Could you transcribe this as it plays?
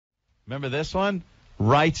Remember this one?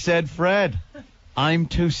 Right said Fred. I'm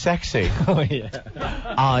too sexy. Oh, yeah.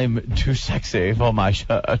 I'm too sexy for my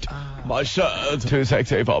shirt. My shirt. Too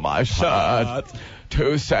sexy for my shirt.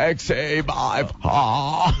 Too sexy, my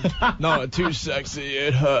heart. No, too sexy,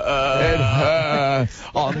 it hurts. It hurts.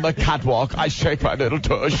 On the catwalk, I shake my little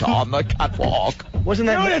tush on the catwalk. Wasn't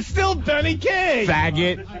that... Dude, it's still Benny King.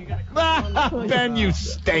 Faggot. Ben, you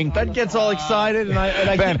stink. Ben gets all excited, and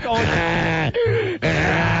I Ben. keep going.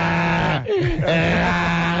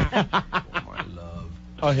 My love.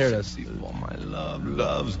 Oh, here it is. For my love,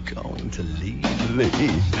 love's going to leave.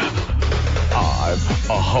 I'm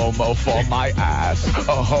a homo for my ass.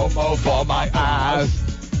 A homo for my ass.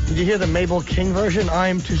 Did you hear the Mabel King version?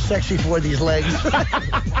 I'm too sexy for these legs.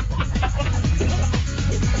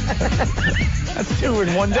 That's two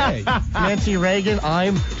in one day. Nancy Reagan,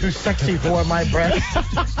 I'm too sexy for my breasts.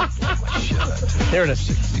 Here it is.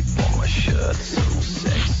 Sexy for my shirt, so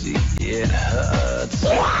sexy it hurts.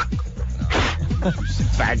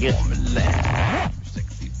 Faggot. For my leg,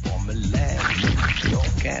 sexy for my leg.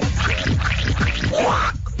 Don't get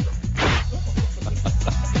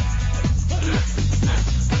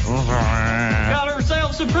Got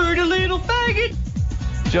herself a pretty little faggot.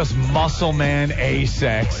 Just muscle man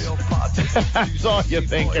A-sex. That's all you're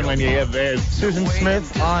thinking when you hear this. Susan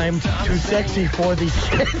Smith, I'm too sexy for these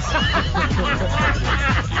kids.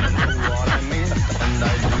 what I mean, and I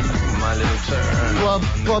do my little turn. Glub,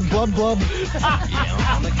 glub, glub, glub.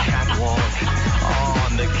 Yeah, on the catwalk,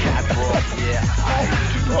 yeah, I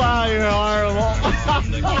do. Wow, you're horrible.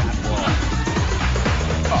 On the catwalk.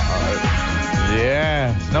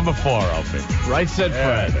 Yeah, it's number 4, Opie. Right said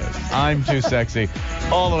There Fred. it is. I'm too sexy.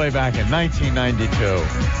 All the way back in 1992.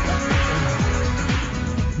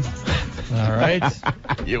 All right.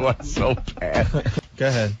 You are so bad. Go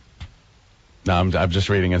ahead. No, I'm just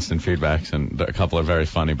reading instant feedbacks, and a couple are very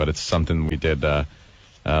funny, but it's something we did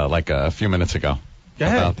like a few minutes ago. Go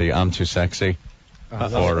ahead. About the I'm too sexy.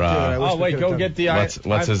 Oh, wait, go get the...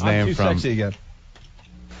 What's his name I'm too from- sexy again.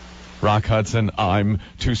 Rock Hudson, I'm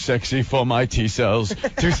too sexy for my T-cells.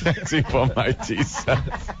 Too sexy for my T-cells.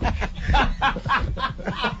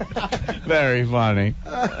 Very funny.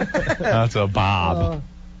 That's a Bob.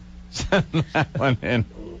 Send that one in.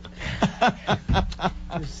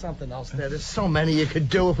 There's something else there. There's so many you could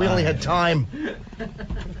do if we only had time.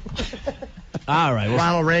 All right.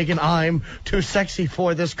 Ronald Reagan, I'm too sexy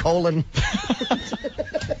for this colon.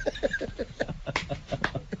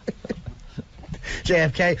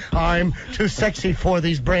 JFK, I'm too sexy for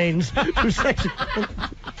these brains. Too sexy.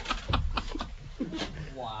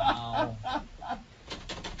 Wow.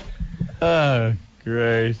 Oh,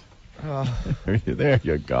 great. There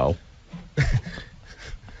you go.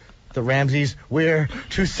 The Ramseys, we're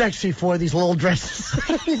too sexy for these little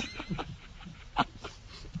dresses.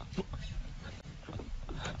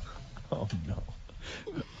 Oh, no.